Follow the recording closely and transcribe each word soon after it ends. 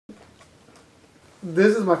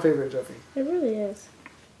This is my favorite, Jeffy. It really is.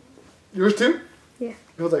 Yours too? Yeah.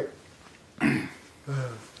 He was like,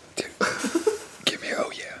 Give me a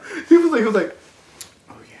oh yeah. he was like,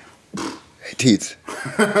 oh yeah. Hey Teeds.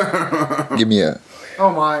 Give me a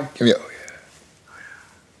oh my. Give me a oh yeah. Oh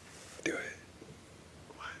yeah. Do it.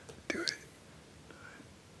 What? Do it.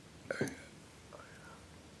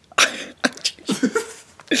 Oh yeah.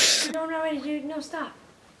 No, I'm not ready, dude. No, stop.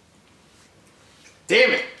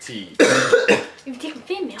 Damn it, T. You're taking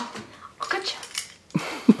fan mail. I'll cut you.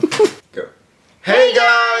 Go. Hey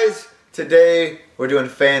guys! Today we're doing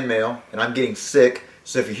fan mail and I'm getting sick,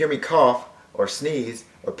 so if you hear me cough or sneeze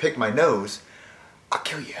or pick my nose, I'll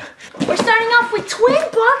kill you. We're starting off with twin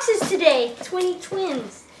boxes today.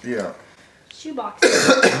 Twins. Yeah. Shoe boxes.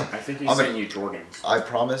 I think he's sending you Jordans. I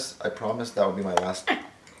promise that will be my last.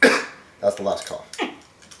 That's the last cough.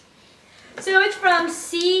 So it's from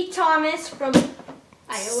C. Thomas from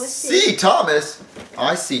Iowa City. C. Thomas?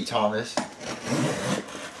 I see Thomas.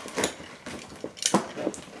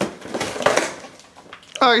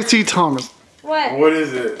 I see Thomas. What? What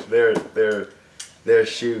is it? They're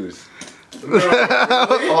shoes.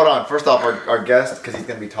 Hold on. First off, our guest, because he's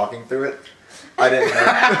going to be talking through it. I didn't know.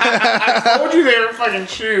 I told you they were fucking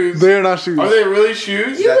shoes. They're not shoes. Are they really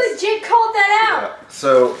shoes? You legit called that out. Yeah.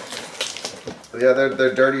 So, yeah,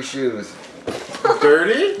 they're dirty shoes.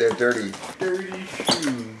 Dirty? They're dirty. Dirty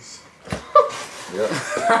shoes. Yeah.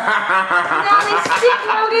 Now they stick,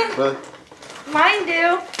 Logan. Really? Mine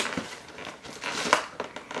do.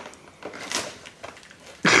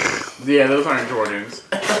 Yeah, those aren't Jordans.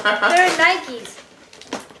 They're Nikes.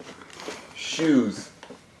 Shoes.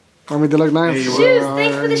 I mean, they look nice. Hey, Shoes.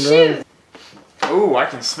 Thanks for the shoes. Ooh, I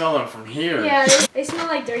can smell them from here. Yeah, they smell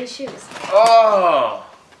like dirty shoes. Oh,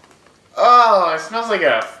 it smells like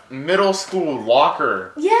a middle school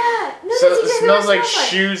locker. Yeah. No, So that's it exactly smells what like it smells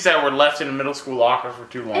shoes that were left in a middle school locker for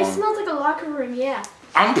too long. It smells like a locker room, yeah.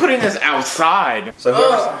 I'm putting this outside. So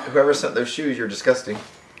whoever sent those shoes, you're disgusting.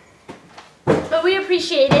 But we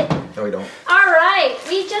appreciate it. No, we don't. Alright,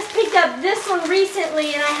 we just picked up this one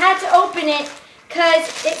recently and I had to open it because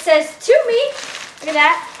it says to me. Look at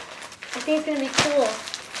that. I think it's going to be cool.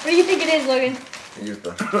 What do you think it is, Logan? Use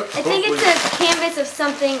the. I think it's a canvas of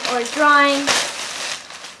something or a drawing.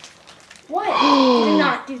 What? Do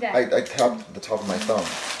not do that. I tapped the top of my thumb.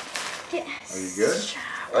 Yes. Are you good?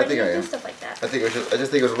 Why I think do you I do am. stuff like that? I just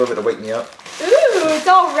think it was a little bit to wake me up. Ooh, it's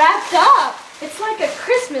all wrapped up. It's like a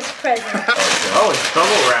Christmas present. Oh, it's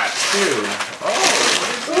bubble wrap too. Oh,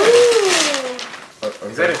 Ooh.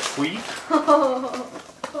 is that a tweet?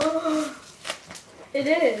 It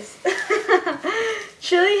is.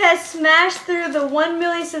 Chili has smashed through the 1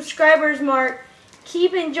 million subscribers mark.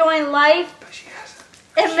 Keep enjoying life But she hasn't.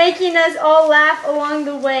 and making us all laugh along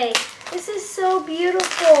the way. This is so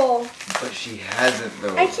beautiful. But she hasn't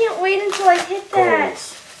though. I can't wait until I hit that.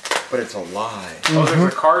 Goals. But it's a lie. Oh,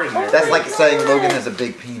 there's a card in there. That's my like saying God. Logan has a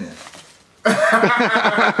big penis.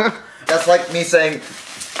 That's like me saying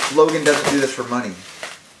Logan doesn't do this for money.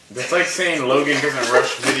 That's like saying Logan doesn't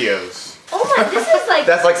rush videos. Oh my, this is like...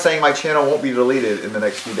 That's like saying my channel won't be deleted in the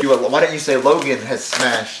next few days. Why don't you say Logan has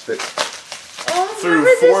smashed it? Oh, through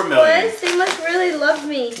whoever 4 million. this was, they must really love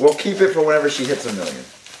me. We'll keep it for whenever she hits 1 million.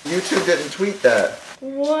 YouTube didn't tweet that.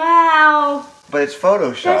 Wow. But it's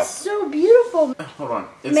Photoshop. That's so beautiful. Hold on.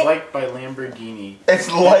 It's Ma- like by Lamborghini. It's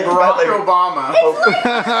like Barack like, Obama.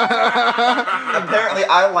 apparently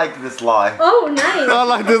I like this lie. Oh, nice. I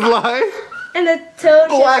like this lie. And the toad.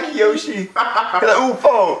 Black Yoshi.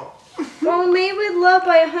 Ufo. Well, made with love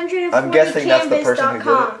by 140 I'm guessing that's the person who did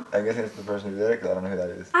canvas.com. it. I'm guessing it's the person who did it because I don't know who that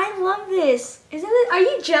is. I love this. Isn't it? Are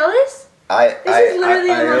you jealous? This This is literally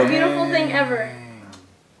the most beautiful thing ever.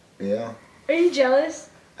 Yeah. Are you jealous?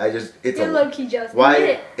 It's You're a low-key jealous. why? Admit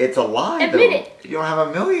it. It's a lie Admit though. it. You don't have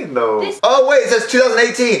 1 million though. This- Oh wait, it says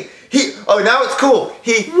 2018. Now it's cool.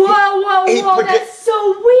 Whoa, he that's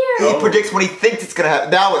so weird. He predicts when he thinks it's gonna happen.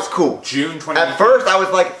 Now it's cool. June 20. At first I was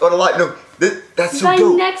like, oh, the lie. No, that's so By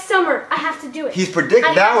dope. next summer, I have to do it. He's predicting.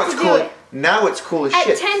 I Now have it's to do cool. it. Now it's cool as At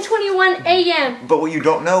shit. 10:21 a.m. But what you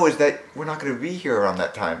don't know is that we're not going to be here around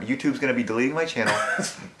that time. YouTube's going to be deleting my channel.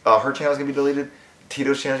 Her channel's going to be deleted.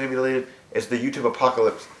 Tito's channel's going to be deleted. It's the YouTube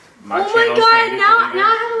apocalypse. Oh my god, now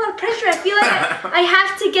I have a lot of pressure. I feel like I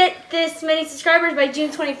have to get this many subscribers by June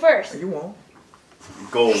 21st. You won't.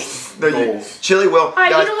 Goals. No, Goals. Chili will.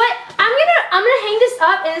 Alright, Guys, you know what? I'm gonna hang this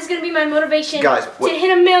up and it's gonna be my motivation Guys, to hit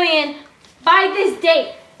 1 million by this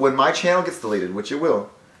date. when my channel gets deleted, which it will,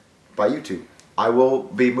 by YouTube, I will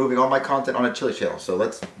be moving all my content on a Chili channel. So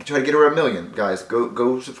let's try to get her 1 million, guys.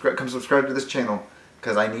 Go subscribe. Come subscribe to this channel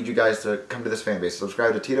because I need you guys to come to this fan base.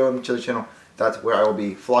 Subscribe to Tito and the Chili channel. That's where I will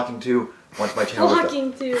be flocking to Once my channel was done.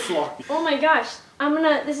 Flocking too. Oh my gosh.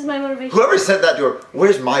 This is my motivation. Whoever said that to her,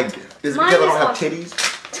 where's my gift? Is it Mine because I is don't have awesome. titties?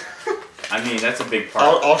 I mean, that's a big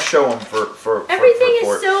part. I'll show them for Everything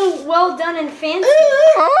for is so well done and fancy.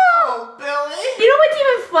 Oh, Billy! You know what's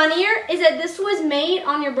even funnier is that this was made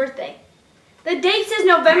on your birthday. The date says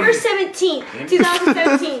November 17th,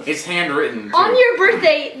 2017. It's handwritten. Too. On your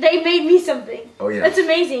birthday, they made me something. Oh yeah. That's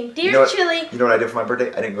amazing. Dear You know what- Chili. You know what I did for my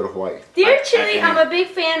birthday? I didn't go to Hawaii. Dear I- Chili, I- I'm a big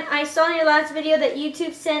fan. I saw in your last video that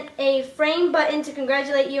YouTube sent a frame button to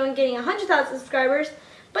congratulate you on getting 100,000 subscribers,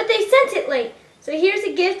 but they sent it late. So here's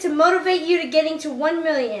a gift to motivate you to getting to 1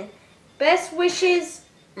 million. Best wishes,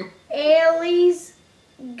 Ailey's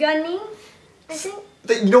Gunning, I think.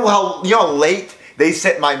 You know how late they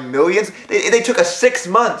sent my millions? They took us 6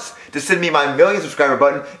 months to send me my million subscriber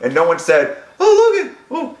button, and no one said, "Oh, Logan,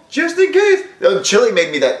 oh, just in case." Chili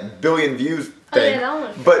made me that billion views Oh, thing, yeah, that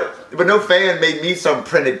one. but no fan made me some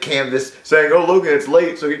printed canvas saying, "Oh, Logan, it's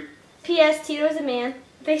late." So P.S. Tito is a man.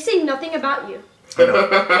 They say nothing about you. I know. It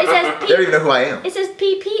says They don't even know who I am. It says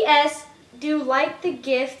P.P.S. Do like the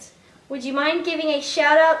gift. Would you mind giving a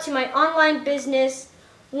shout out to my online business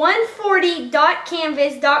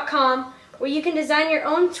 140.canvas.com where you can design your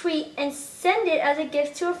own tweet and send it as a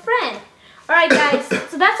gift to a friend. Alright guys,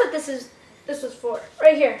 so that's what this was for.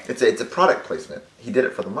 Right here. It's a product placement. He did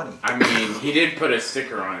it for the money. I mean, he did put a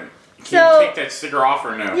sticker on it. Can So- you take that sticker off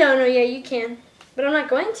or no? No, yeah, you can. But I'm not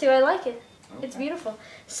going to. I like it. Okay. It's beautiful.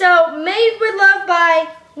 So, made with love by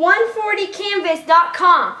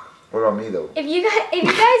 140canvas.com. What about me though? If you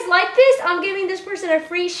guys like this, I'm giving this person a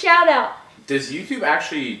free shout out. Does YouTube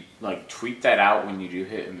actually like tweet that out when you do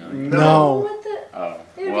hit a million? No, What the? Oh,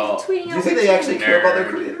 They would well, be tweeting Do you out think their they actually tweets. care about their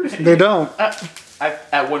Nerd. creators? they don't.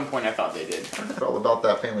 at one point I thought they did. It's all about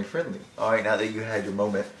that family friendly. All right, now that you had your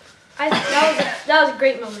moment. That was a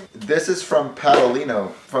great moment. This is from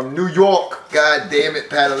Padalino, from New York. God damn it,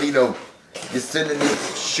 Padalino. You're sending me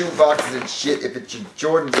shoe boxes and shit if it's your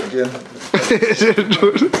Jordans again.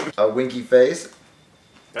 A winky face.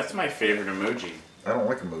 That's my favorite emoji. I don't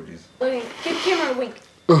like emojis. Logan, give camera a wink.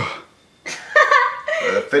 A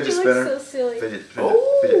fidget He spinner. looks so silly. Fidget.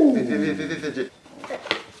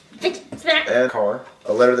 Fidget spinner. And car.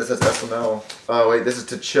 A letter that says SML. Oh wait, this is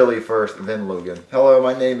to Chili first, then Logan. Hello,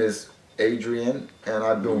 my name is Adrian, and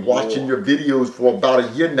I've been watching your videos for about a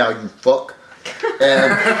year now, you fuck.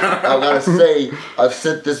 And I gotta say, I've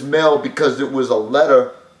sent this mail because it was a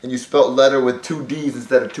letter, and you spelled letter with 2 D's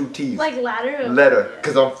instead of 2 T's. Like ladder. Letter,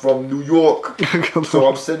 because I'm from New York. So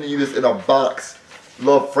I'm sending you this in a box.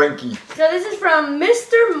 Love, Frankie. So this is from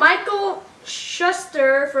Mr. Michael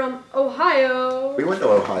Schuster from Ohio. We went to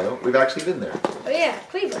Ohio. We've actually been there. Oh yeah,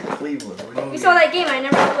 Cleveland. Cleveland. We saw that game. I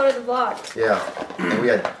never uploaded the vlog. Yeah, and we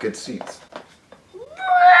had good seats.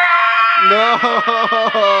 No,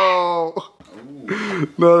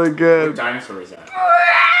 not What again. dinosaur is that?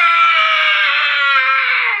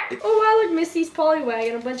 Oh wow, look, Misty's Poliwag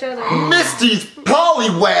and a bunch of other. Misty's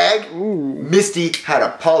Poliwag! Ooh. Misty had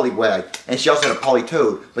a Poliwag, and she also had a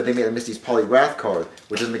Polytoad, but they made a Misty's Poliwrath card,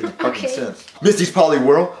 which doesn't make any fucking Okay. sense. Misty's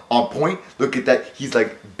Poliwhirl, on point. Look at that. He's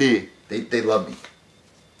like big. They love me.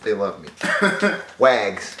 They love me.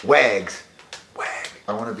 Wags. Wag.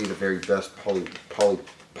 I want to be the very best poly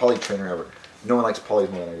trainer ever. No one likes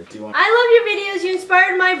polys more than I do. I love your videos. You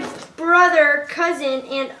inspired my brother, cousin,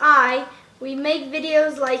 and I. We make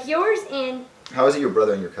videos like yours, and How is it your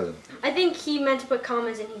brother and your cousin? I think he meant to put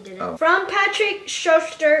commas and he didn't. Oh. From Patrick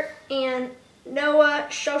Schuster and Noah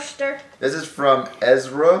Schuster. This is from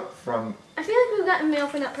Ezra from I feel like we've gotten mail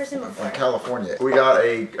from that person before. California. We got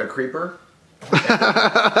a creeper. What?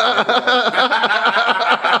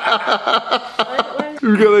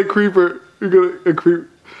 We got a creeper. We got a creep.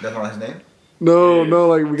 That's not his name? No,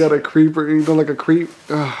 like we got a creeper. You know, like a creep.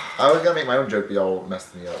 Ugh. I was gonna make my own joke, but y'all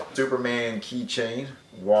messed me up. Superman keychain,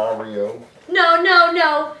 Wario,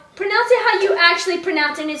 No. Pronounce it how you actually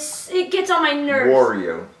pronounce it. It gets on my nerves.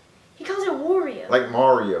 Wario, He calls it Wario. like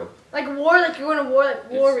Mario, Like war, like you're going to war, like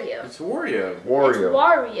Wario. It's Wario. It's Wario,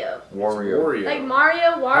 Wario. Wario. Like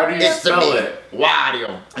Mario, How do you Wario. spell it?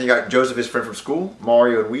 Wario. And you got Joseph, his friend from school,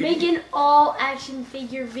 Mario and Luigi. Make an all action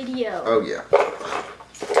figure video. Oh yeah.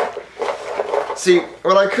 See,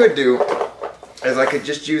 what I could do is I could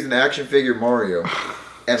just use an action figure Mario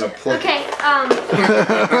and a play. Okay,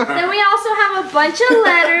 then we also have a bunch of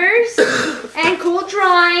letters and cool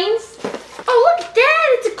drawings. Oh, look at that!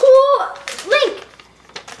 It's a cool link.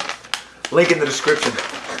 Link in the description.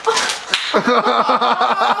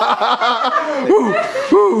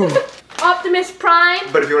 Optimus Prime,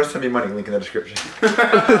 But if you want to send me money, link in the description.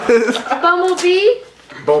 Bumblebee.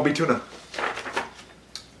 Bumblebee tuna.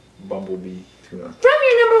 Bumblebee tuna. From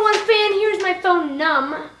your #1 fan, here's my phone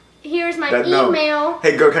numb. Here's my That email. numb.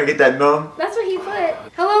 Hey, girl, can I get that numb? That's what he put.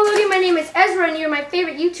 Hello, Logan. My name is Ezra, and you're my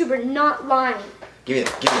favorite YouTuber. Not lying. Give me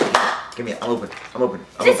it. Give me it. I'm open.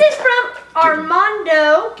 This is from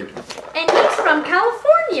Armando, Give it to me. and he's from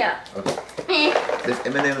California. Okay. There's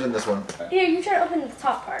M&M's in this one. Here, you try to open the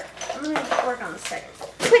top part. I'm gonna work on the second.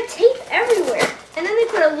 They put tape everywhere, and then they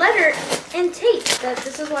put a letter and tape.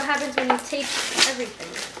 This is what happens when you tape everything.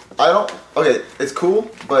 Okay, it's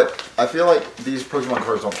cool, but I feel like these Pokemon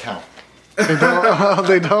cards don't count.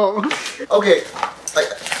 They don't. Okay,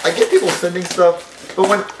 I get people sending stuff, but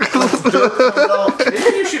when dirt comes out,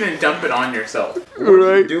 Maybe you shouldn't dump it on yourself. what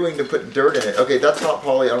are you doing to put dirt in it? Okay, that's not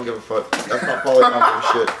poly, I don't give a fuck. That's not poly, I don't give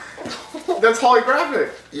a shit. That's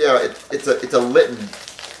holographic. Yeah, it's a Litten.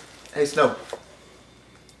 Hey, Snow.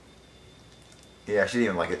 Yeah, she didn't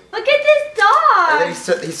even like it. Look at this dog. And then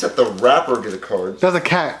he set the wrapper to the cards. That's a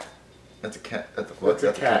cat. That's a cat. That's a what?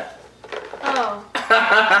 That's a cat. Oh.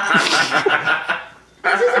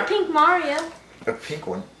 This is a pink Mario. A pink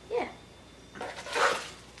one. Yeah.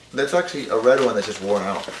 That's actually a red one that's just worn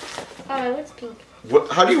out. Oh, it looks pink.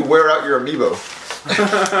 How do you wear out your amiibo?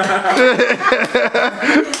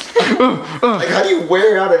 Like, how do you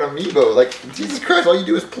wear out an amiibo? Like, Jesus Christ, all you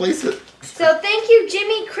do is place it. So thank you,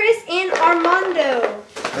 Jimmy, Chris, and Armando.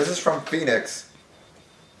 This is from Phoenix.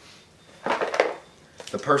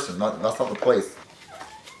 The person, that's not the place.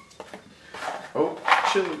 Oh,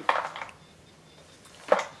 chili.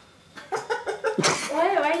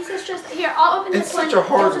 Why are you so stressed? Here, I'll open this It's one. such a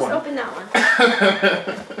hard I'll just one. open that one.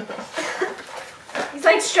 He's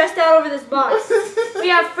like stressed out over this box. We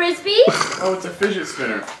have frisbee. Oh, it's a fidget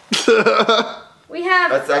spinner. We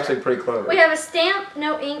have. That's actually pretty clever. We have a stamp.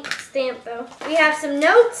 No ink stamp though. We have some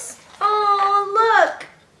notes. Oh look.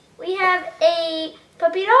 We have a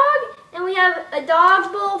puppy dog, and we have a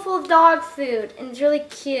dog bowl full of dog food, and it's really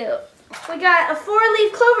cute. We got a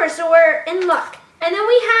 4-leaf clover, so we're in luck. And then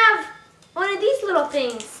we have one of these little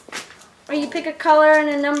things, where you pick a color and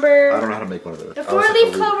a number. I don't know how to make one of those. The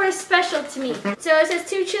 4-leaf clover is special to me. So it says,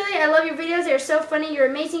 "To Chili, I love your videos. They are so funny. You're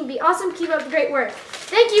amazing. Be awesome. Keep up the great work."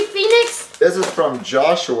 Thank you, Phoenix. This is from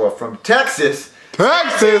Joshua from Texas.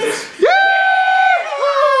 Texas! Yeah!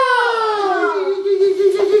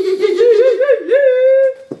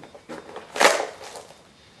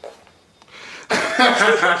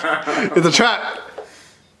 It's a trap.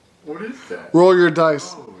 What is that? Roll your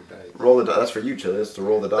dice. Oh, dice. Roll the dice. That's for you, Chili. That's to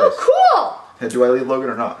roll the dice. Oh, cool. Hey, do I lead Logan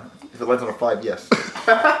or not? If it lands on a 5, yes.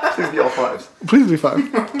 Please be all 5s. Please be fine.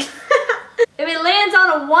 If it lands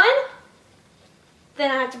on a 1,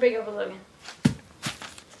 then I have to break up with Logan.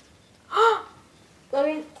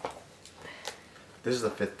 Logan. This is the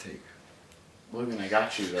 5th take. Logan, I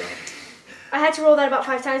got you though. I had to roll that about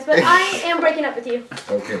 5 times, but I am breaking up with you.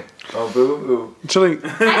 Okay. Oh, boo boo. Chili. I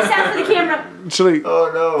sat for the camera. Chili.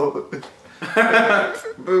 Oh no.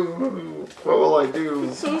 Boo boo. What will I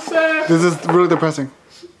do? So sad. This is really depressing.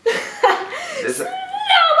 This,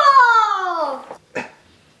 Snowball!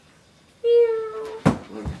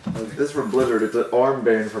 this is from Blizzard. It's an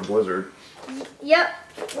armband for Blizzard. Yep,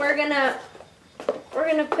 we're gonna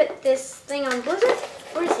put this thing on Blizzard.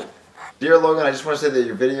 Where is he? Dear Logan, I just want to say that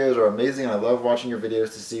your videos are amazing and I love watching your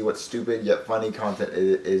videos to see what stupid yet funny content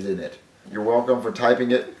is in it. You're welcome for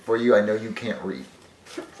typing it for you. I know you can't read.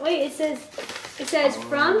 Wait, it says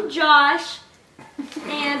from Josh,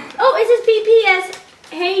 and oh, it says PPS.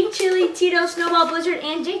 Hey, Chili, Tito, Snowball, Blizzard,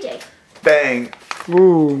 and JJ. Bang.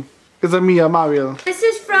 Ooh. It's a Mia Mario. This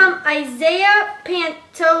is from Isaiah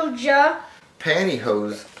Pantoja.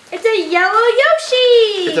 Pantyhose. It's a yellow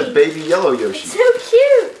Yoshi. It's a baby yellow Yoshi. It's so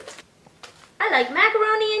cute. I like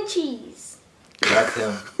macaroni and cheese. That's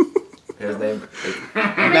him. His name is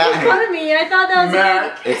Making Mac. fun of me. I thought that was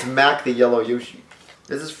Mac. It's Mac the yellow Yoshi.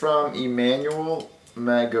 This is from Emmanuel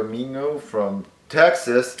Magamingo from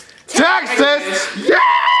Texas. Texas! Yeah!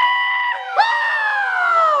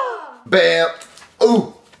 Bam.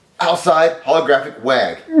 Ooh. Outside holographic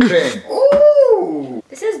wag. Bang. Ooh.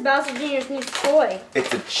 This is Bowser Jr.'s new toy.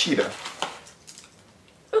 It's a cheetah.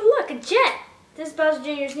 Oh, look, a jet. This is Bowser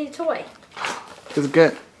Jr.'s new toy. It's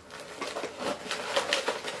good.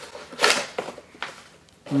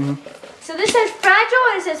 So this says fragile,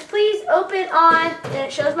 and it says please open on, and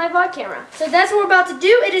it shows my vlog camera. So that's what we're about to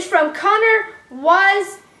do. It is from Connor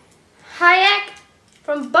Was Hayek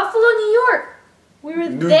from Buffalo, New York. We were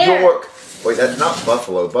New there. York. Wait, that's not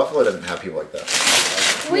Buffalo. Buffalo doesn't have people like that.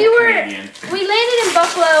 We landed in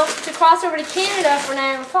Buffalo to cross over to Canada for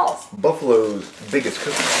Niagara Falls. Buffalo's biggest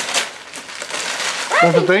cookie.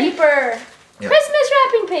 Wrapping the thing? paper. Yeah. Christmas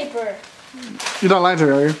wrapping paper. You're not lying to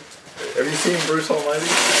me, are you? Have you seen Bruce Almighty?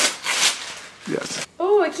 Yes.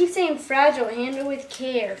 Ooh, Oh, it keeps saying fragile. Handle with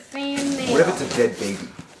care. Fan mail. What if it's a dead baby?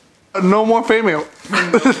 No more fan mail.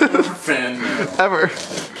 Fan mail. Ever.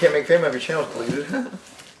 Can't make fan mail if your channel's deleted.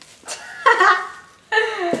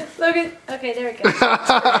 Logan. Okay, there we go.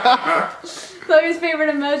 Logan's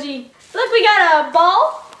favorite emoji. Look, we got a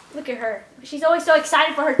ball. Look at her. She's always so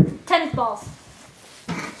excited for her tennis balls.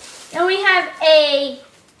 And we have a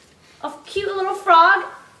cute little frog.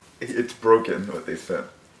 It's broken, what they sent.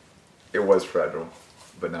 It was fragile,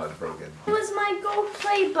 but now it's broken. It was my gold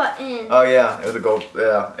play button. Oh yeah, it was a gold,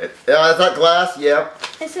 yeah. Yeah, it's not glass, yeah.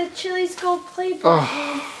 It said Chili's gold play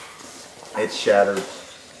button. It's shattered.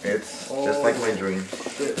 It's just like my dream.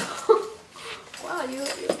 Wow, you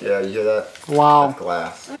Yeah, you hear that? Wow. That's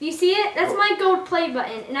glass. You see it? That's my gold play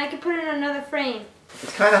button, and I can put it in another frame.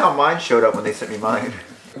 It's kind of how mine showed up when they sent me mine.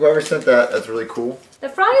 Whoever sent that, that's really cool. The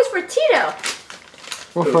frog is for Tito.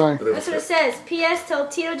 What fine? That's what it says. P.S. Tell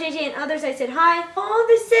Tito, JJ, and others I said hi.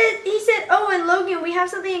 Oh, he said, oh, and Logan, we have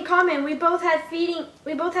something in common. We both had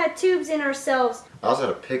tubes in ourselves. I also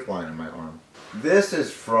had a pick line in my arm. This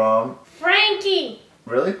is from... Frankie.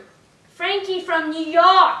 Really? Frankie from New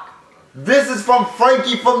York. This is from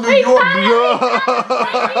Frankie from New York. Frankie from New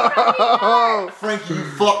York. Frankie, you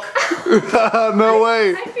fuck. No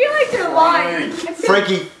way. I feel like they're lying.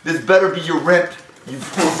 Frankie, this better be your rent. You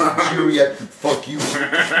geriatric, fuck you.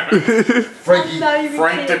 Frankie,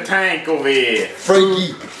 Frank the Tank over here.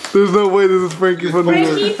 Frankie, There's no way this is Frankie from New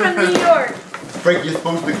Frankie York. from New York. Frankie, you're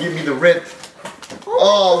supposed to give me the rent.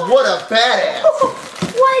 Oh, what a badass.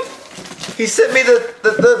 What? He sent me the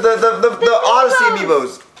Odyssey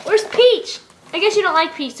amiibos. Where's Peach? I guess you don't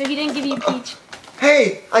like Peach, so he didn't give you Peach.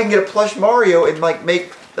 Hey, I can get a plush Mario and like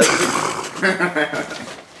make...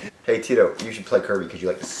 Hey Tito, you should play Kirby because you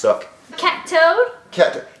like to suck. Cat Toad?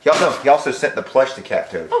 Cat, y'all know, he also sent the plush to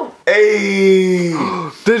Cat Toad. Oh. Hey!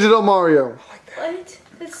 Digital Mario. What?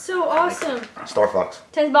 That's so awesome. Star Fox.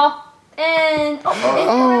 Tennis ball. And,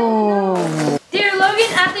 Oh. Dear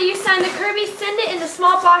Logan, after you sign the Kirby, send it in the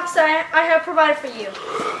small box that I have provided for you.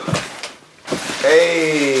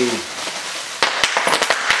 Hey!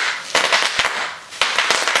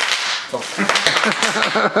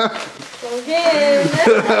 Logan.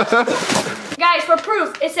 Guys, for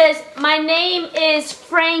proof, it says, my name is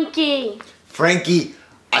Frankie. Frankie,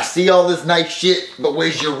 I see all this nice shit, but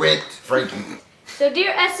where's your rent, Frankie? So,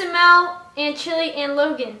 dear SML and Chili and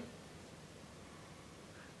Logan,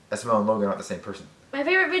 SML and Logan aren't the same person. my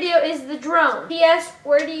favorite video is the drone. P.S.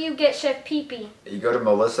 Where do you get Chef Pee-Pee? You go to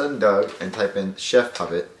Melissa and Doug and type in Chef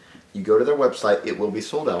Puppet. You go to their website. It will be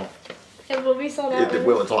sold out. It will be sold out. It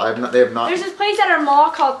will. It's all. They have not. There's this place at our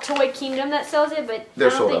mall called Toy Kingdom that sells it, but They're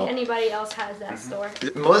I don't sold think out. anybody else has that store.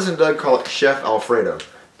 Melissa and Doug call it Chef Alfredo,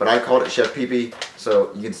 but I called it Chef Pee-Pee,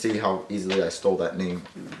 so you can see how easily I stole that name.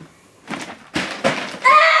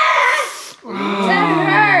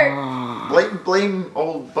 That hurt. Blame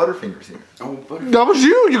old Butterfingers here. Oh, buddy. That was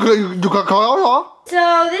you. You got called out,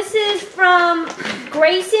 So this is from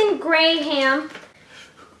Grayson Graham.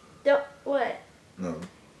 What? No.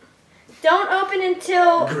 Don't open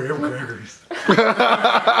until. Graham Crackers.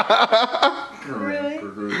 Really?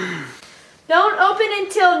 Don't open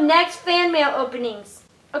until next fan mail openings.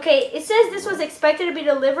 Okay, it says this was expected to be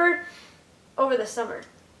delivered over the summer.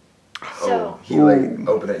 So. Oh, he like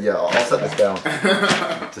opened it. Yeah, I'll set this down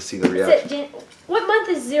to see the reaction. What month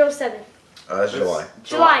is 07? It's July.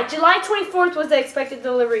 July 24th was the expected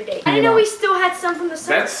delivery date. I didn't know we still had some from the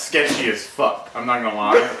summer. That's sketchy as fuck. I'm not gonna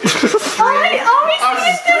lie. I always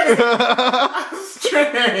see this.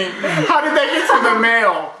 String. How did that get to the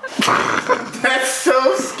mail? That's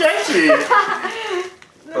so sketchy.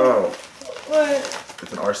 Oh, What?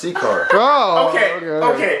 it's an RC car. Oh.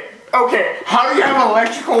 Okay. How do you have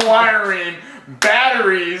electrical wiring,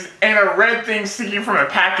 batteries, and a red thing sticking from a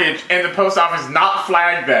package, and the post office not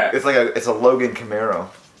flagged that? It's a Logan Camaro.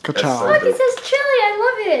 That's Ka-chow. so Look, it dope. says chili. I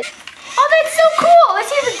love it. Oh, that's so cool. Let's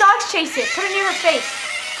see if the dogs chase it. Put it near her face.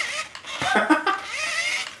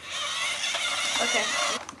 Okay.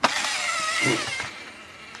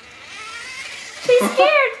 She's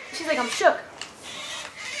scared. She's like, I'm shook.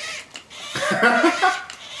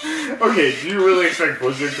 Okay, do you really expect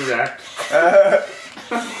Blizzard to react?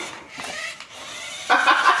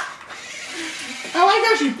 I like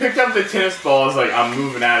how she picked up the tennis ball. Is like, I'm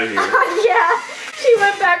moving out of here. Yeah, she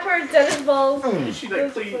went back for her tennis balls. She's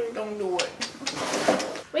like, please don't do it.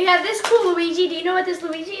 We have this cool Luigi. Do you know what this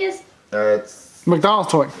Luigi is? It's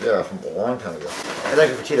McDonald's toy. yeah from a long time ago. And thank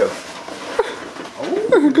you for Cheeto.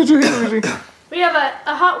 Good to hear, Luigi. We have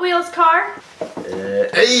a Hot Wheels car.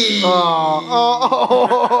 Hey!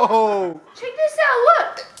 Oh. Check this out.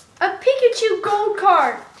 Look, a Pikachu gold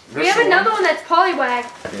card. We have another one that's Polywag.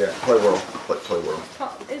 Yeah, Play-World. Play-World.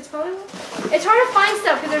 It's Polywag? It's hard to find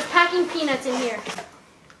stuff because there's packing peanuts in here.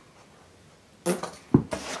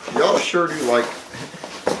 Y'all sure do like...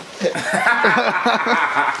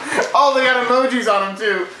 Oh, they got emojis on them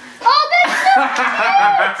too. Oh,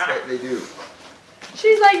 that's so cute! They do.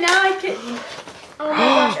 She's like, now I can... Oh my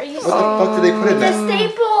gosh, are you What the fuck did they put in The that?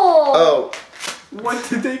 staple! Oh, What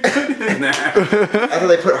did they put in that? I thought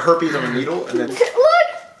they put herpes on the needle and then... Look!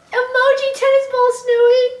 Emoji tennis ball,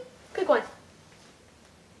 Snowy! Pick one.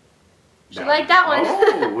 She liked that one.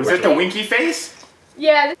 Oh, was that the winky face?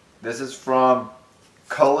 Yeah. This is from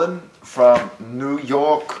Cullen from New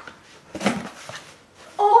York.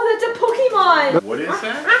 Oh, that's a Pokemon! What is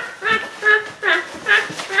that?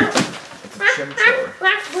 It's a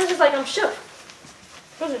chimchar. Bro's is like, I'm shook.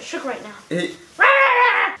 Bro's is shook right now.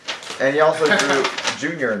 And he also drew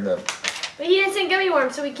Junior in them. But he didn't send gummy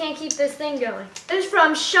worms, so we can't keep this thing going. This is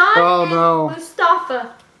from Sean and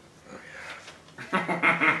Mustafa.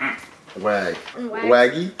 Wag. And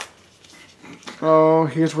Waggy. Oh,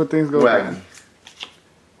 here's where things go. Waggy.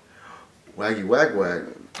 Waggy wag wag.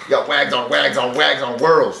 You got wags on wags on wags on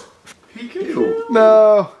whirls. Ew.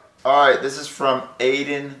 No. Alright, this is from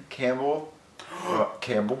Aiden Campbell.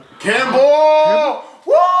 Campbell.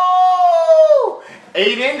 Woo!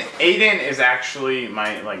 Aiden is actually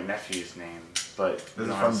my nephew's name, but This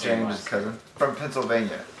is from James' cousin. From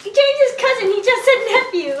Pennsylvania. He changed his cousin, he just said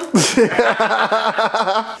nephew.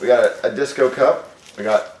 We got a disco cup. We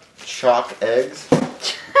got chalk eggs.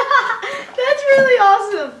 That's really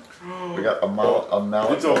awesome. We got a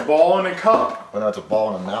mallet. It's a ball in a cup. Well, no, it's a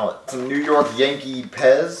ball and a mallet. Some New York Yankee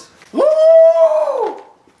Pez. Woo!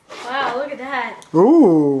 Wow, look at that.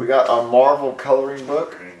 Ooh. We got a Marvel coloring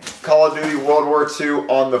book. Call of Duty World War II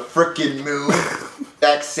on the frickin' moon.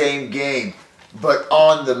 That same game, but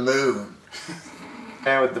on the moon.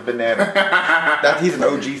 And with the banana. He's an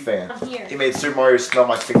OG fan. Here. He made Super Mario smell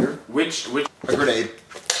my finger. Which? A grenade.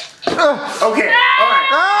 Okay, alright.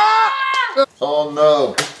 Oh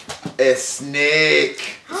no. A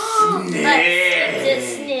snake. It's a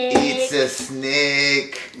snake. It's a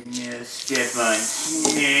snake. Yeah, Stefan,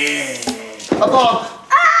 snake. A bomb.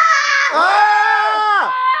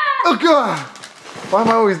 Ah! Oh god. Why am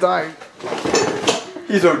I always dying?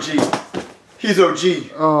 He's OG. He's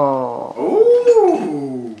OG. Oh.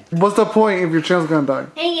 Ooh. What's the point if your channel's gonna die?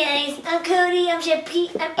 Hey guys, I'm Cody. I'm Chef Pee.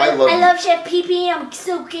 I love Chef Pee Pee. I'm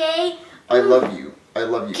so gay. I love you. I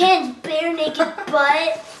love you. Ken's bare naked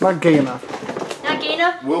butt. Not gay enough. Not gay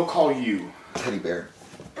enough? We'll call you. Teddy bear.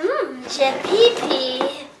 Chef Pee Pee.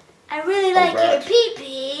 I really like your rat. pee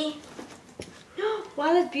pee.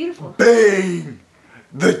 Wow, that's beautiful. Bang!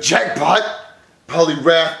 The jackpot.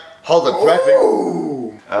 Polygraph. Holographic.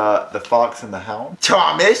 Ooh. The fox and the hound.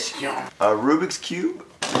 Thomas. Yeah. Rubik's cube.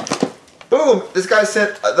 Boom! This guy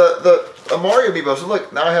sent the Mario amiibo. So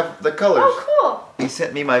look, now I have the colors. Oh, cool. He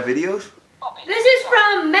sent me my videos. This is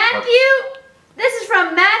from Matthew. This is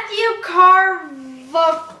from Matthew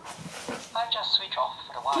Carva. I've just switched off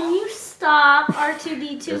for a while. Can you stop,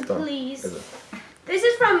 R2D2, It's done. please? Is it? This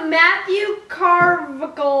is from Matthew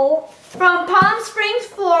Carvicle from Palm Springs,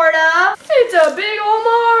 Florida. It's a big old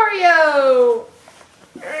Mario.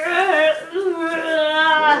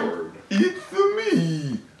 It's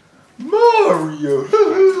me, Mario.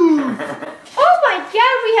 Oh my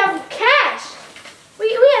God, we have cash. We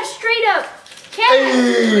have straight up cash.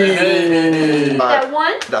 Hey. That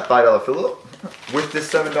one? That $5 fill up. With this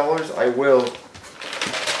 $7, I will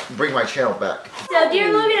bring my channel back. So,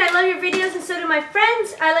 dear Logan, I love your videos and so do my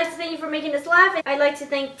friends. I'd like to thank you for making us laugh. I'd like to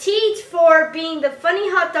thank Teeds for being the funny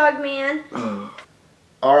hot dog man.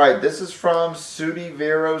 Alright, this is from Sudi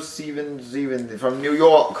Vero Steven from New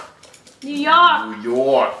York. New York. New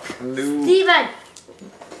York. Steven,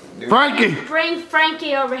 Frankie! bring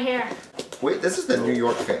Frankie over here. Wait, this is the New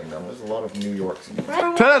York fan though. There's a lot of New Yorks.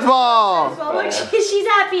 Tennis ball! Well, look, she's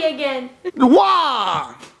happy again.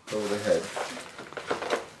 Wah! Over the head.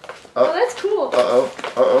 Oh, that's cool.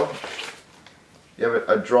 Uh-oh. You have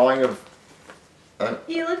a drawing of...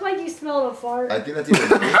 You look like you smelled a fart. I think that's even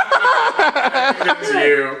me. That's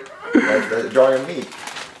you. That's a drawing of me.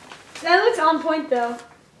 That looks on point though.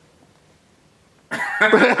 You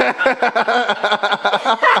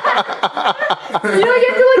know, you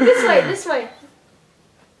have to look this way, this way.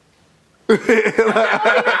 Oh, your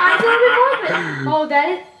eyes a little bit open. Oh,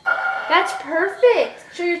 that's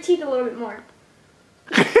perfect. Show your teeth a little bit more.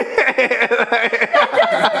 That's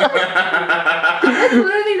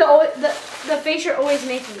literally the face you're always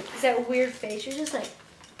making. Is that weird face. You're just like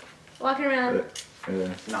walking around.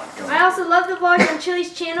 Yeah. Not going. I also love the vlogs on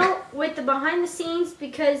Chili's channel with the behind the scenes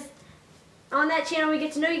because On that channel, we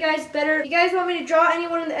get to know you guys better. If you guys want me to draw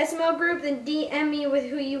anyone in the SML group, then DM me with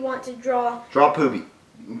who you want to draw. Draw Poobie.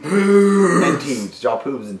 And Teeds. Draw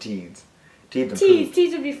Poobs and Teeds. Teeds and Poobs.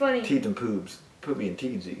 Teeds would be funny. Teeds and Poobs. Poobie and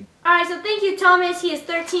Teedsy. Alright, so thank you, Thomas. He is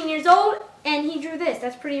 13 years old, and he drew this.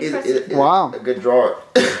 That's pretty impressive. Wow. A good drawer.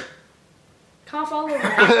 Cough all over.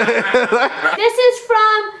 This is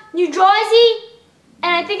from New Jersey,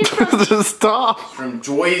 and I think it's from... Just stop. From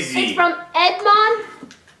Joyzy. It's from Edmond.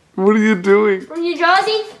 What are you doing? From New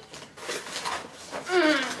Jersey.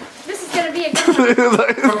 This is gonna be a good one.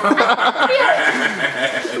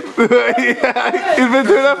 Yeah, he's been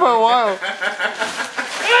doing that for a while.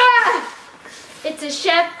 Yeah. It's a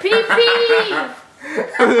Chef Pee-Pee.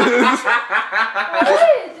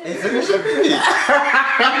 Is it a Chef Pee-Pee?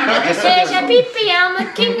 Chef Pee-Pee, I'm a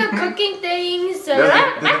king of cooking things. They've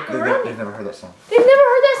never heard that song. They've never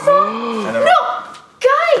heard that song? never- No!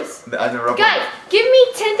 Guys! I've never Guys, give me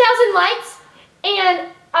 10,000 likes, and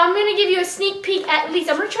I'm going to give you a sneak peek at least.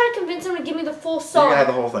 I'm going to try to convince them to give me the full You song. can have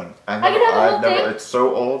the whole thing. I can have the whole thing? It's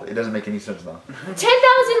so old, it doesn't make any sense now.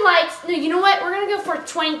 10,000 likes. No, you know what? We're going to go for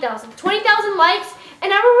 20,000. 20,000 likes,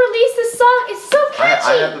 and I will release the song. It's so catchy.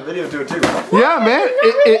 I have the video to it too. Yeah, man.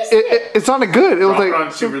 It sounded good. It was Drop it like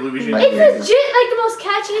on Super Luigi. It's legit like the most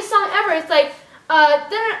catchiest song ever. It's like,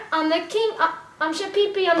 I'm the king, I'm Chef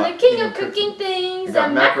Pee-Pee, I'm the king of cooking things, got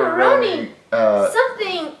and macaroni, and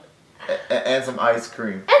something, some ice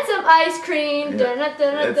cream. and some ice cream. Yeah. Dun, dun,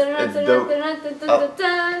 dun, It's dun, dun, dope. dun, dun, dun, dun,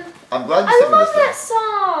 dun. I'm glad you I sent me love this that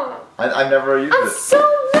song. I've never used I'm it. so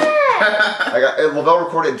mad. Lavelle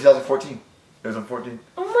recorded it in 2014. It was in 14.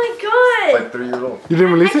 Oh my god. Like 3 years old. you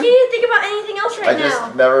didn't I release can't it. even think about anything else I right just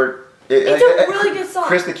now. never. It's a really good song.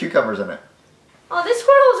 Chris the Cucumber's in it. Oh, this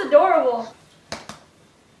squirrel is adorable.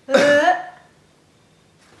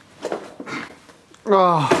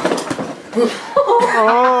 Oh. Oh.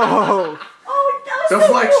 Oh, that was so cool.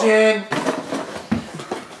 Deflection.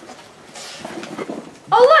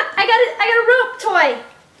 Oh look, I got a rope toy.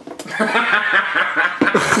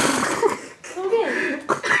 Okay.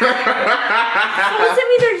 Someone sent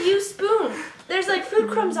me their used spoon. There's like food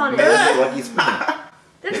crumbs on it. Lucky spoon.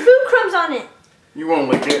 There's food crumbs on it. You won't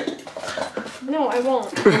lick it. No, I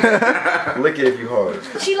won't. Lick it if you hard.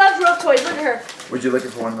 She loves rope toys. Look at her. Would you lick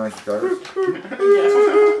it for one of my cigars?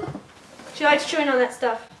 She likes chewing on that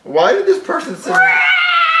stuff. Why did this person send me?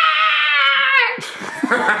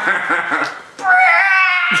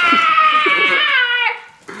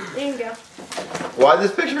 There you go. Why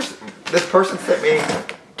this person sent me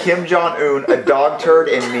Kim Jong-un, a dog turd,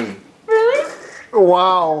 and me. Really?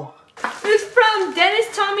 Wow. It's from Dennis,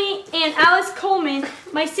 Tommy, and Alice Coleman.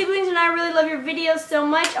 My siblings and I really love your videos so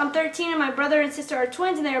much. I'm 13 and my brother and sister are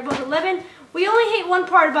twins and they are both 11. We only hate one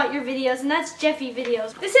part about your videos, and that's Jeffy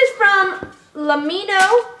videos. This is from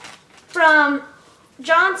Lamino from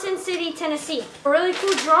Johnson City, Tennessee. A really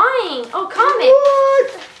cool drawing. Oh, comic.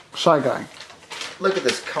 What? Shy guy. Look at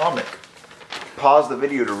this comic. Pause the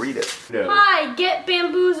video to read it. No. Hi, get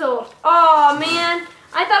bamboozled. Oh man,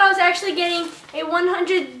 I thought I was actually getting a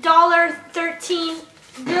 $100 13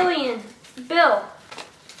 billion bill.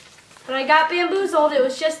 But I got bamboozled. It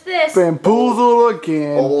was just this. Bamboozled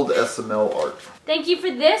again. Old SML art. Thank you for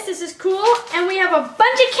this. This is cool. And we have a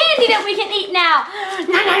bunch of candy that we can eat now.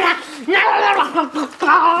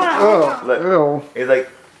 Oh, ew. He's like,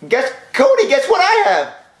 Cody, guess what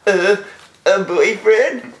I have? A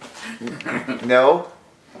boyfriend? No.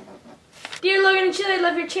 Dear Logan and Chili, I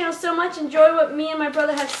love your channel so much. Enjoy what me and my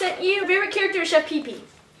brother have sent you. Favorite character is Chef Pee-Pee.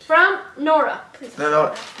 From Nora. Please.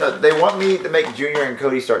 No. They want me to make Junior and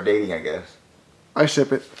Cody start dating, I guess. I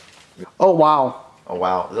ship it. Oh, wow. Oh,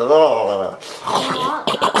 wow. Oh,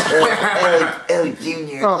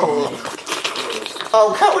 Junior.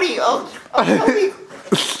 Oh, Cody. Oh, Cody.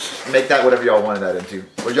 Make that whatever y'all wanted that into.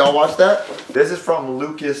 Would y'all watch that? This is from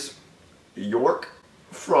Lucas York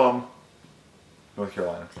from North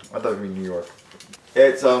Carolina. I thought it would be New York.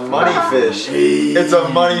 It's a money fish. It's a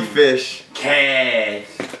money fish. Cash.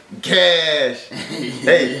 Cash.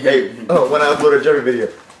 Hey. Oh, when I upload a Jerry video.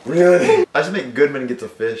 Really? I should make Goodman gets a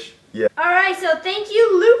fish. Yeah. Alright, so thank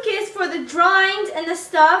you, Lucas, for the drawings and the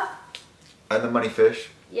stuff. And the money fish.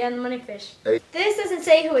 Yeah, and the money fish. Hey. This doesn't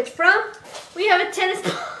say who it's from. We have a tennis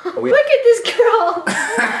ball. We- Look at this girl.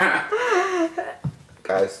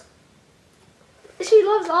 Guys. She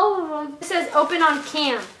loves all of them. It says open on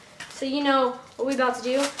cam. So you know what we about to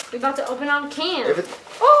do. We about to open on cam. If it's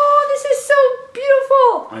Oh, this is so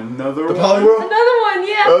beautiful. Another the one. Polyworld. Another one,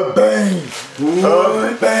 yeah. A bang. A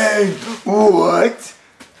bang. What?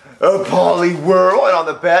 A Polyworld. And on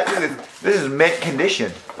the back, this is mint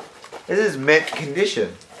condition. This is mint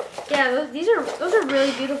condition. Yeah, those are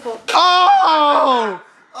really beautiful. Oh!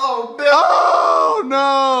 Oh, Bill! Oh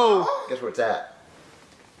no! Guess where it's at?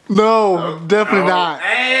 No, definitely not.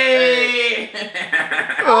 Hey!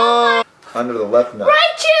 Under the left nut.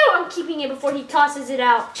 Raichu! I'm keeping it before he tosses it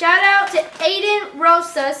out. Shout out to Aiden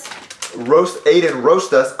Rosas. Aiden,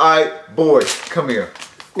 roast us. Alright, boys, come here.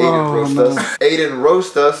 Aiden, Oh, roast no. us. Aiden,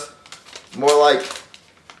 roast us. More like,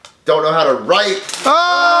 don't know how to write. Oh!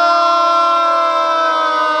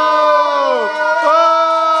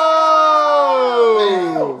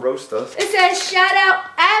 Oh! Roast us. It says, shout out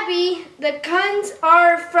Abby. The Kuns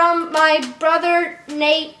are from my brother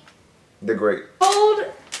Nate. The great. Old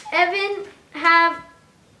Evan have...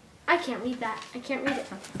 I can't read that. I can't read it.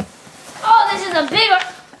 Oh, this is a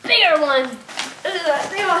bigger one. This is a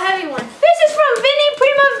big old heavy one. This is from Vinny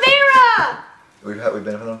Primavera. We've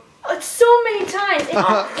been for them? Oh, it's so many times.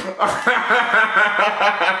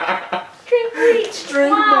 Drink bleach.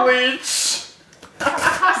 Drink Wow. bleach.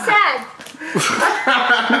 How sad.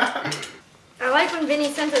 I like when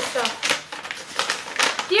Vinny sends us stuff.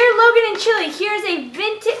 Dear Logan and Chili, here's a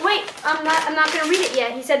vintage. Wait, I'm not gonna read it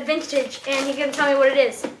yet. He said vintage, and he's gonna tell me what it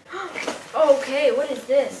is. Okay, what is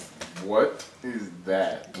this? What is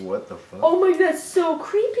that? What the fuck? Oh my, that's so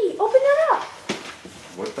creepy. Open that up.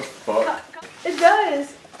 What the fuck? It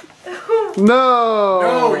does. No!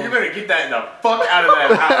 No, you better get that the fuck out of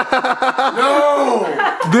that house. No!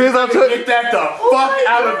 This I took. Get that the Oh fuck my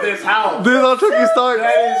out God. of this house. This I took you start.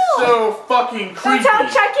 That is so fucking creepy. That's how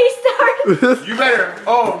Chucky started. You better.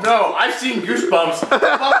 Oh no, I've seen Goosebumps. Fuck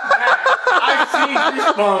that. I've seen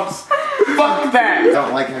Goosebumps. Fuck I that.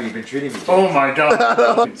 don't like how you've been treating me. James. Oh my god.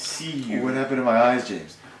 I can see you. What happened to my eyes,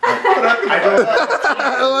 James? I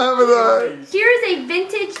don't Here's a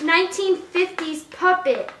vintage 1950s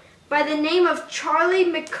puppet by the name of Charlie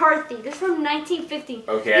McCarthy. This is from 1950.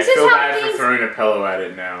 Okay, This I is feel how bad things- for throwing a pillow at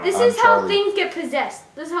it now. This I'm is how Charlie. things get possessed.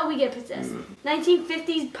 This is how we get possessed.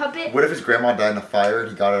 1950s puppet. What if his grandma died in a fire and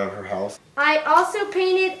he got it out of her house? I also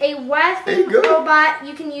painted a There waffle you go. robot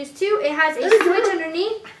you can use too. It has a switch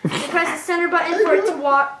underneath. You press the center button for it to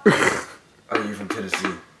walk. Are you from Tennessee?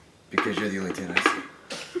 Because you're the only Tennessee.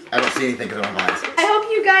 I don't see anything because I don't have eyes. I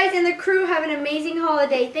hope you guys and the crew have an amazing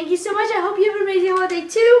holiday. Thank you so much. I hope you have an amazing holiday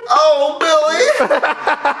too. Oh, Billy!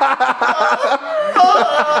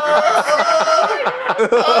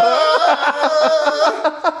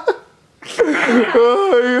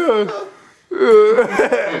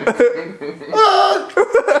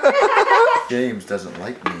 James doesn't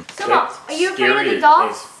like me. Come on. Are you afraid of Scary the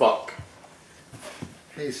dolls? as fuck.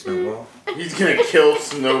 Hey, Snowball. He's gonna kill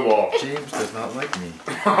Snowball. James does not like me.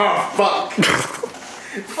 Oh, fuck.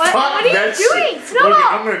 What are you that doing? shit. Snowball? Logan,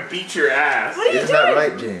 I'm gonna beat your ass. What are you Isn't doing? that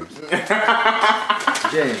right, James?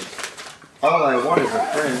 James, all I want is a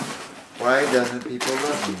friend. Why doesn't people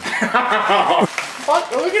love me?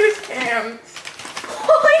 Fuck, look at his hands.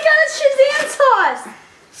 Oh my god, it's Shazam sauce!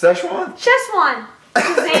 Szechuan? Szechuan.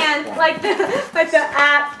 Shazam, like the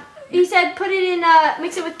app. He said put it in,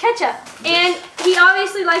 mix it with ketchup. And he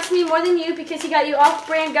obviously likes me more than you because he got you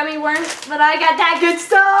off-brand gummy worms, but I got that good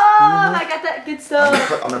stuff! I got that good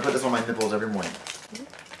stuff. I'm gonna put this on my nipples every morning.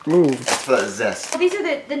 Ooh. That's for that zest. These are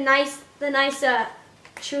the nice,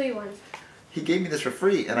 chewy ones. He gave me this for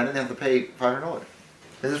free and I didn't have to pay $500.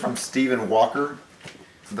 This is from Stephen Walker,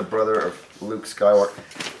 the brother of Luke Skywalker.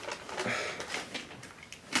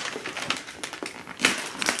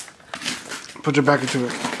 Put your back into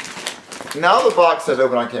it. Now the box says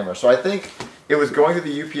open on camera, so I think it was going through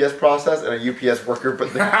the UPS process and a UPS worker, but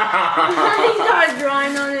He started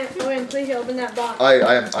drawing on it. Logan, please open that box. I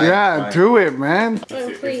am Yeah, do it, man.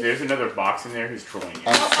 Logan, If please. there's another box in there, he's trolling you.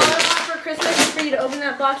 All I want for Christmas is for you to open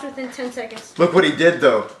that box within 10 seconds. Look what he did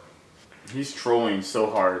though. He's trolling so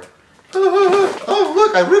hard. Oh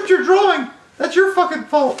look, I ripped your drawing. That's your fucking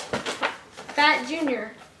fault. Fat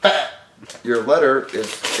Junior. Your letter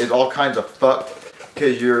is all kinds of fucked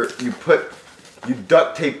because you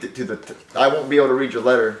duct taped it to the. I won't be able to read your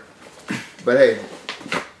letter, but hey.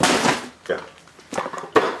 Yeah.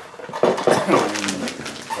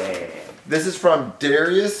 This is from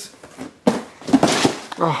Darius.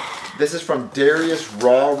 This is from Darius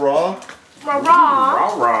Raw. Rah.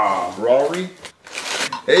 Rah rah. Rory.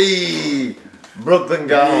 Hey, Brooklyn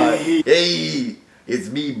guy. Hey, it's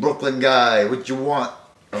me, Brooklyn guy. What you want?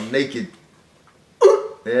 I'm naked.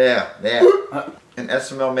 Yeah. An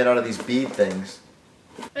SML made out of these bead things.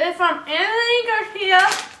 It's from Anthony Garcia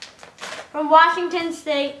from Washington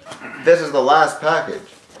State. This is the last package.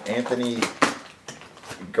 Anthony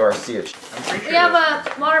Garcia. We have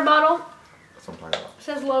a water bottle. That's what I'm talking about. It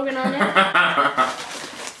says Logan on it.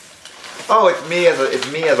 Oh, it's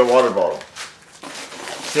me as a water bottle.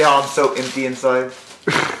 See how I'm so empty inside?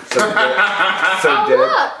 So dead. So Oh, dead.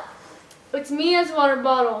 look! It's Mia's water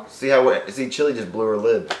bottle. See how? See, Chili just blew her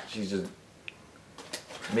lid. She's just.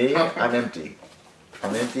 Me? I'm empty.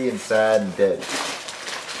 I'm empty and sad and dead.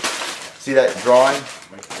 See that drawing?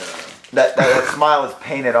 That smile is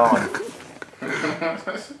painted on.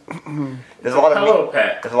 There's a lot of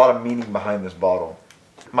there's a lot of meaning behind this bottle.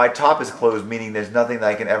 My top is closed, meaning there's nothing that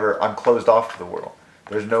I can ever. I'm closed off to the world.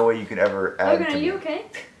 There's no way you can ever add. Logan, to are you me. okay?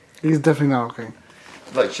 He's definitely not okay.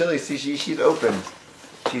 Look, Chili, see, she's open.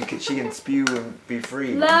 She can spew and be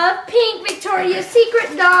free. Love Pink, Victoria's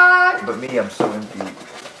Secret dog. But me, I'm so empty.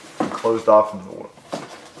 I'm closed off from the world.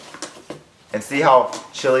 And see how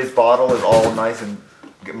Chili's bottle is all nice and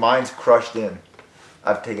mine's crushed in.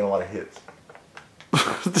 I've taken a lot of hits.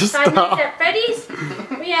 Just Five Nights stop. at Freddy's.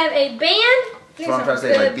 We have a band. That's what I'm trying to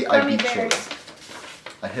say. Good I gummy beat Chili. bears.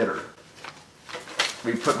 I hit her.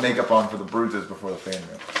 We put makeup on for the bruises before the fan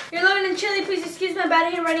mail. You're Logan and Chili. Please excuse my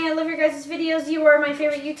bad handwriting. I love your guys' videos. You are my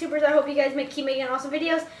favorite YouTubers. I hope you guys keep making awesome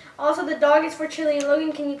videos. Also, the dog is for Chili and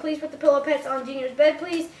Logan. Can you please put the pillow pets on Junior's bed,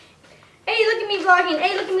 please? Hey, look at me vlogging.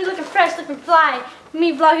 Hey, look at me looking fresh, looking fly.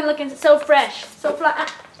 Me vlogging looking so fresh, so fly.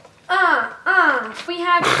 We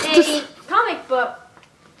have a comic book.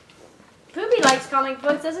 Poopy likes comic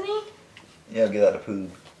books, doesn't he? Yeah, get out of poo.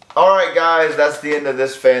 Alright guys, that's the end of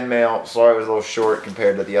this fan mail. Sorry it was a little short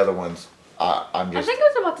compared to the other ones. I'm I just... think it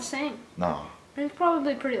was about the same. No. It's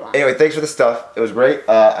probably pretty long. Anyway, thanks for the stuff. It was great.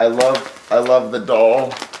 I love the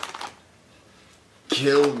doll.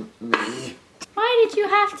 Killed me. Why did you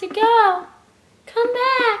have to go? Come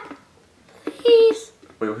back, please.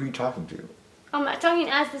 Wait, who are you talking to? I'm talking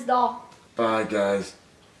as this doll. Bye guys.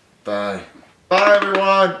 Bye. Bye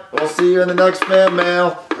everyone. We'll see you in the next fan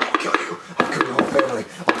mail. I'll kill you. I'll kill your whole family.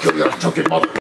 I'll kill your mother.